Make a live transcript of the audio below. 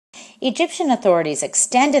Egyptian authorities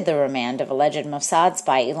extended the remand of alleged Mossad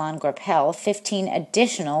spy Ilan Grapel 15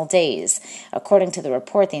 additional days. According to the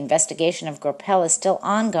report, the investigation of Grapel is still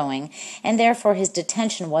ongoing, and therefore his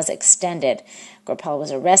detention was extended. Grapel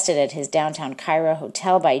was arrested at his downtown Cairo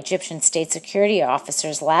hotel by Egyptian state security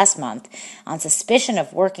officers last month on suspicion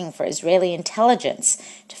of working for Israeli intelligence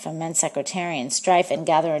to foment sectarian strife and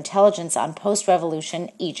gather intelligence on post-revolution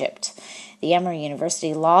Egypt. The Emory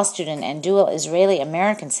University law student and dual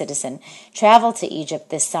Israeli-American citizen traveled to Egypt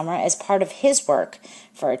this summer as part of his work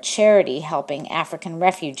for a charity helping African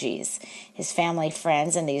refugees. His family,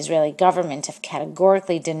 friends, and the Israeli government have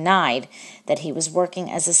categorically denied that he was working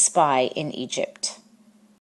as a spy in Egypt.